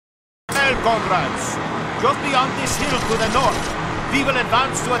comrades. Just beyond this hill to the north, we will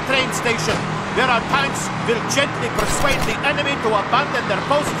advance to a train station, where our tanks will gently persuade the enemy to abandon their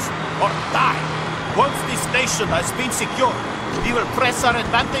posts or die. Once this station has been secured, we will press our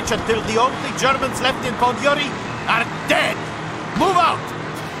advantage until the only Germans left in Ponyri are dead. Move out!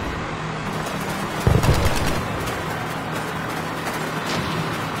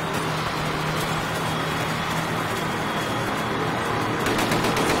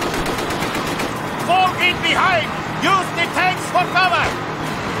 Fall in behind! Use the tanks for cover!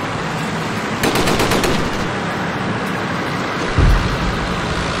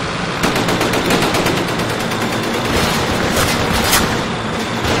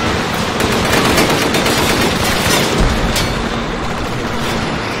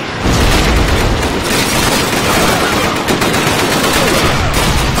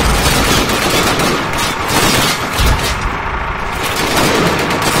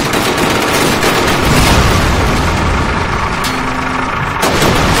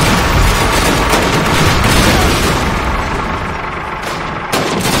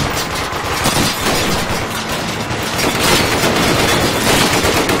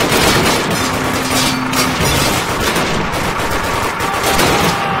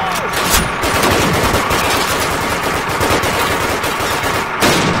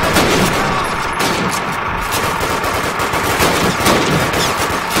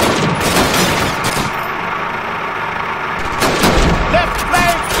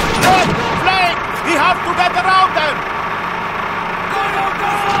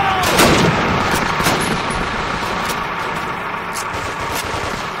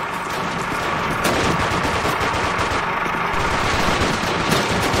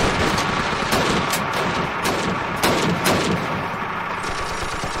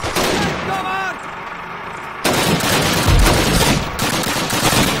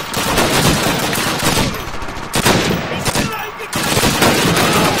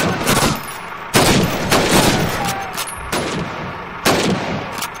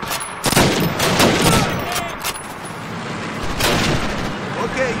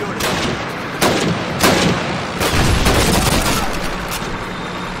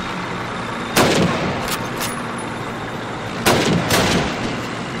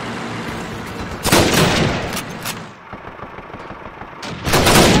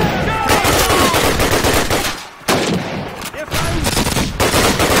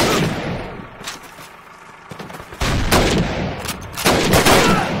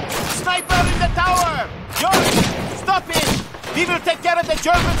 We will take care of the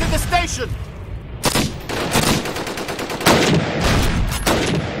Germans in the station!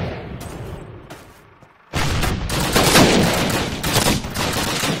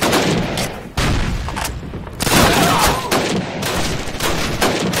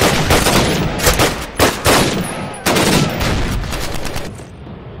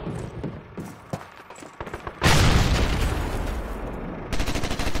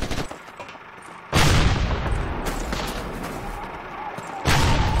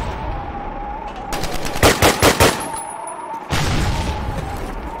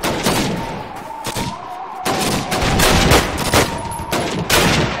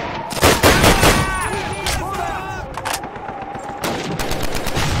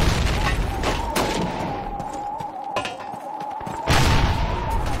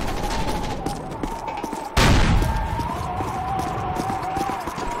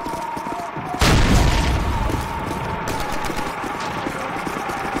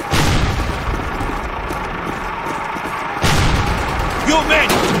 You men,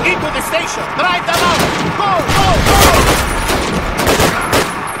 into the station! Drive them out! Go, go, go!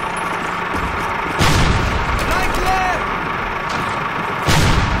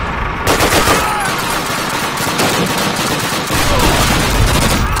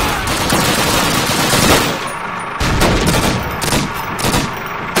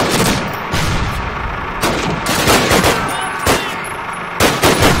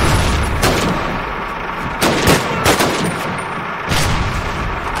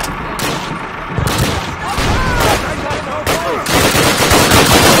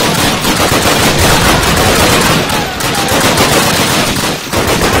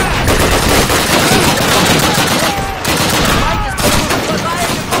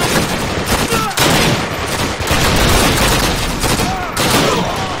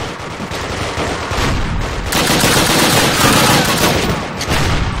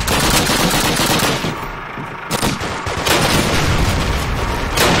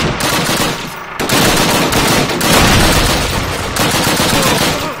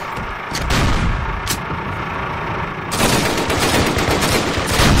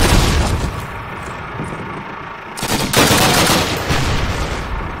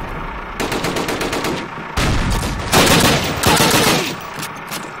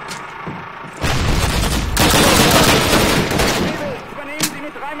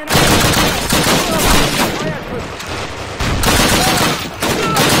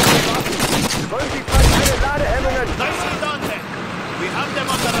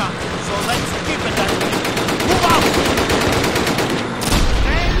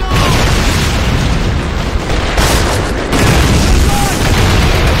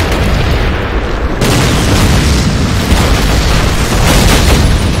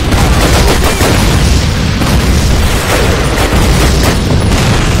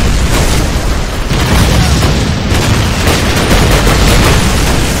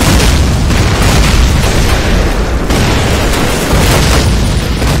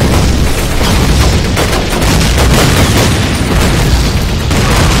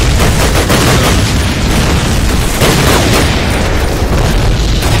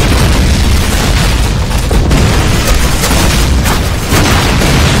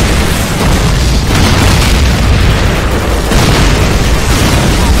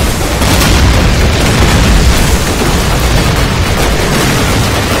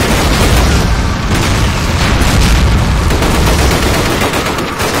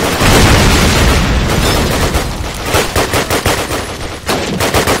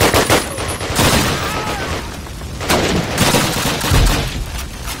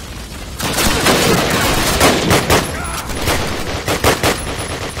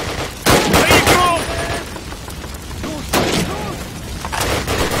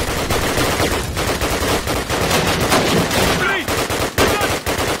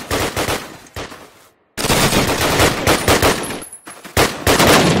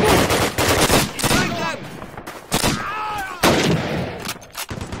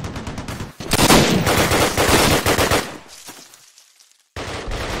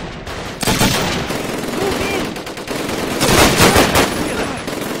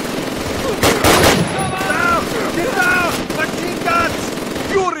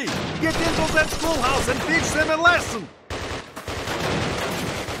 that schoolhouse and teach them a lesson!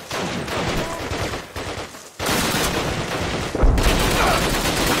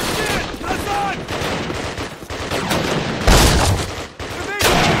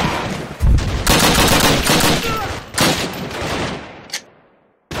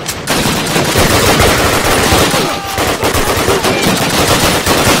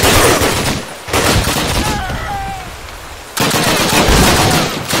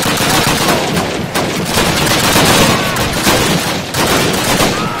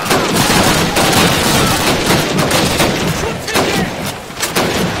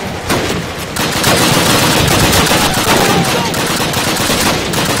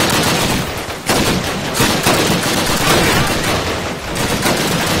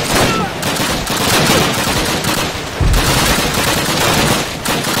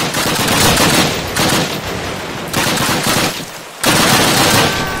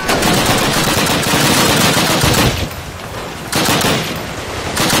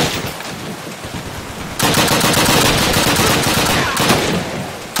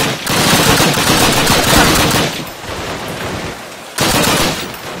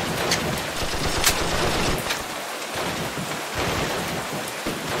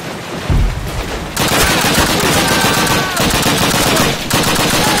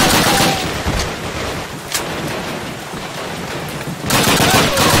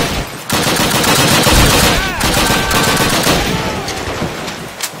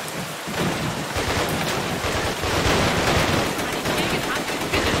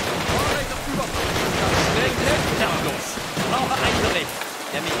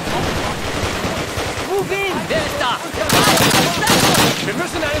 Wir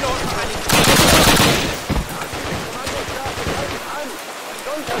müssen einen Ort reinigen.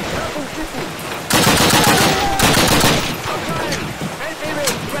 Feldwebel,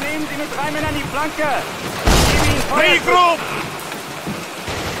 übernehmen Sie mit 3 Männern die Flanke. Regroup!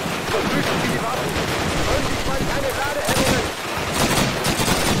 Verprüfen Sie die Waffen. Wollen Sie mal keine Ladehemmungen.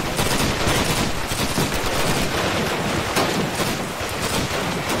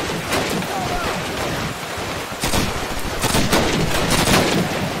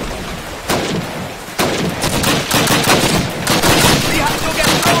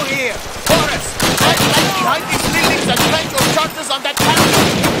 On that tank!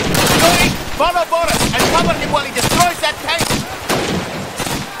 Louis, follow Boris and cover him while he destroys that tank!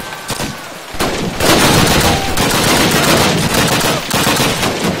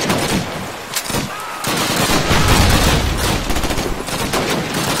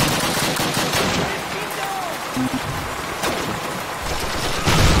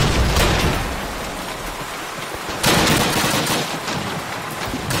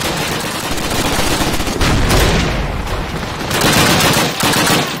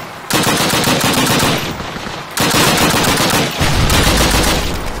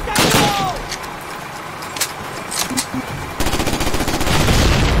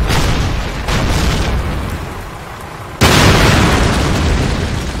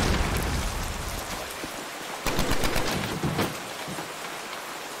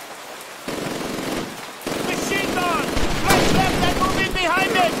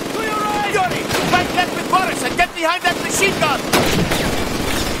 Behind that machine gun!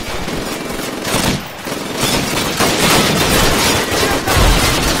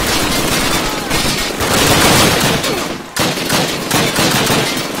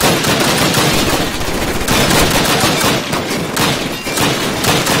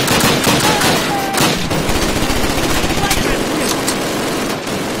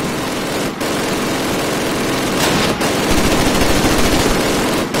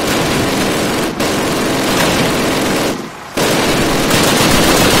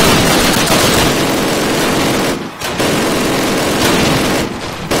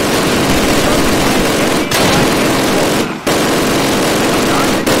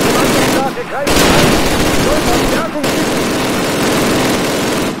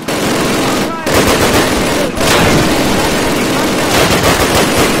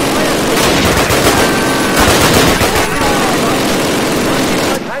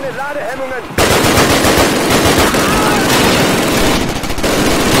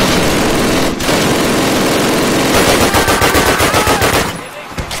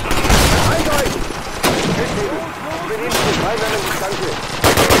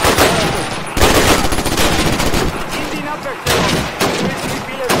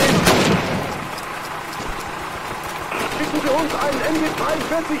 Schicken Sie uns einen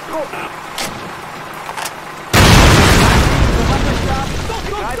MG-43 Trupp!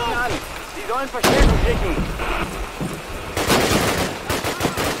 Sie greifen an! Sie sollen Verstärkung schicken!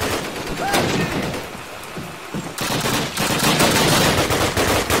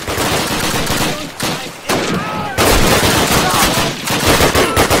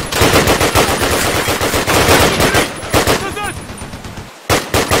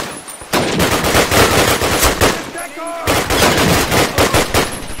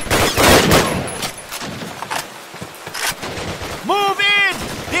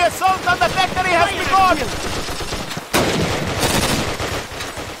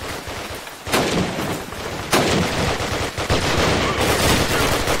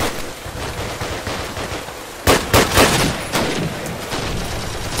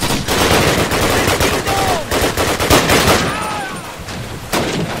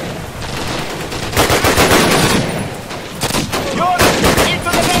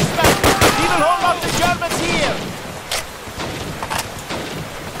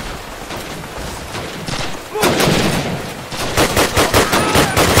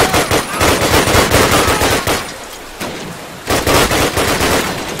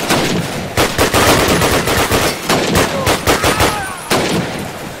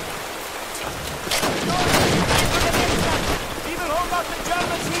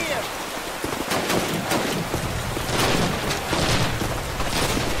 Germans here!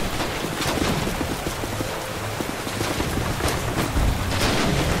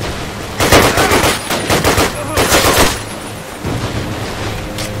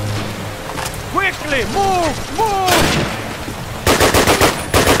 Quickly, move! Move!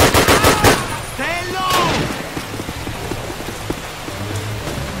 Stay low!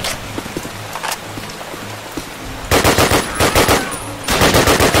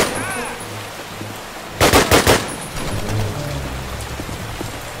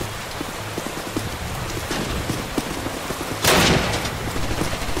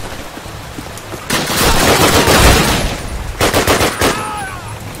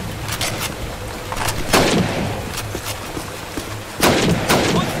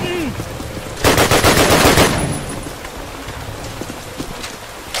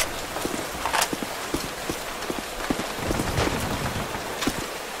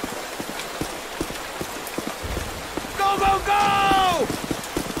 Go, go, go!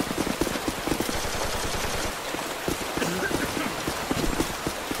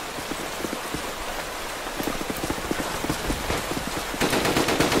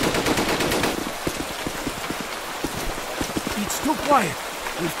 It's too quiet.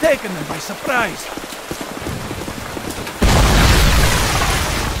 We've taken them by surprise.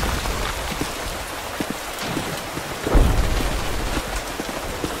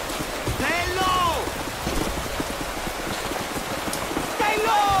 Stay low! Stay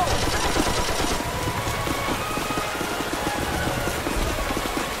low!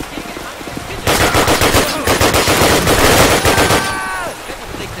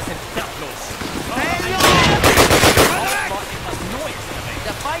 Stay low!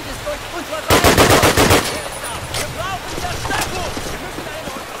 Der Feind ist durch unsere Reihen durch. Wir brauchen Verstärkung. Wir müssen eine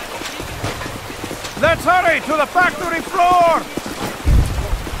Unterstützung. Let's hurry to the factory floor!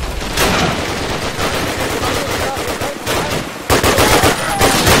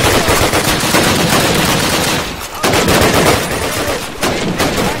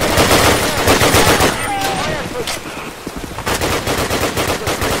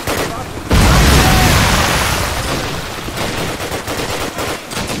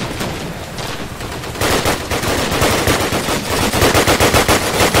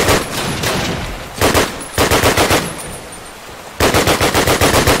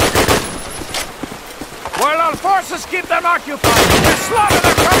 While our forces keep them occupied, we slaughter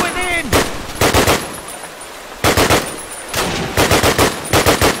them from within!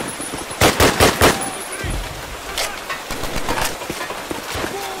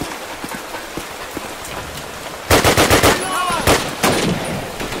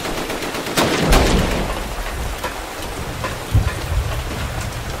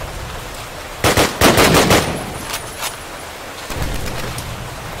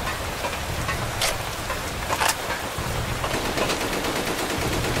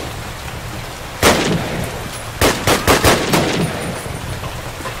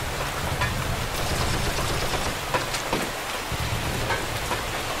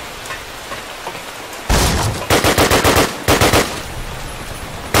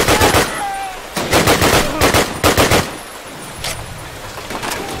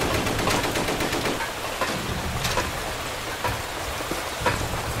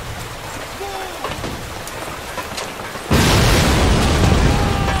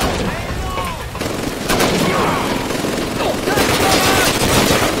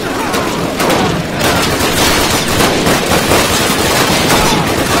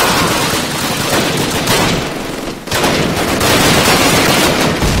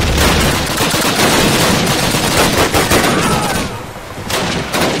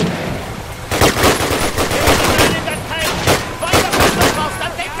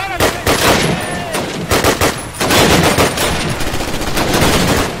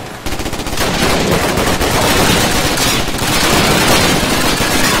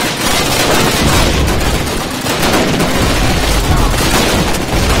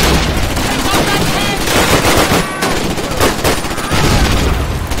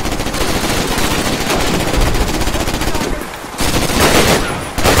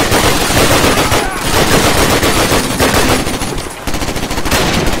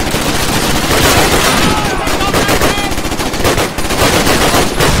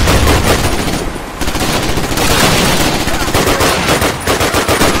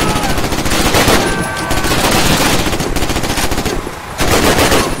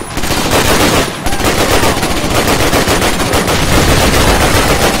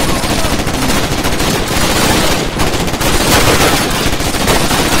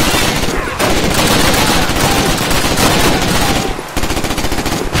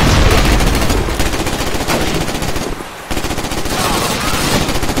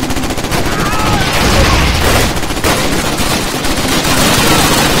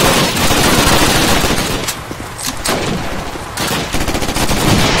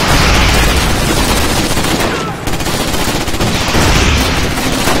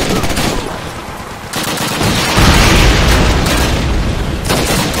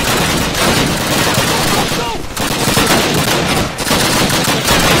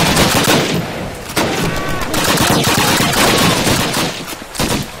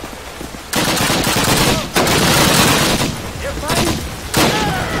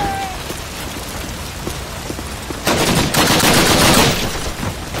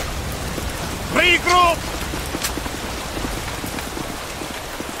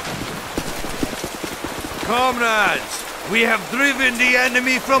 Comrades, we have driven the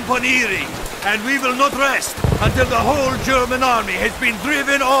enemy from Ponyri, and we will not rest until the whole German army has been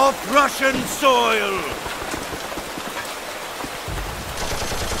driven off Russian soil.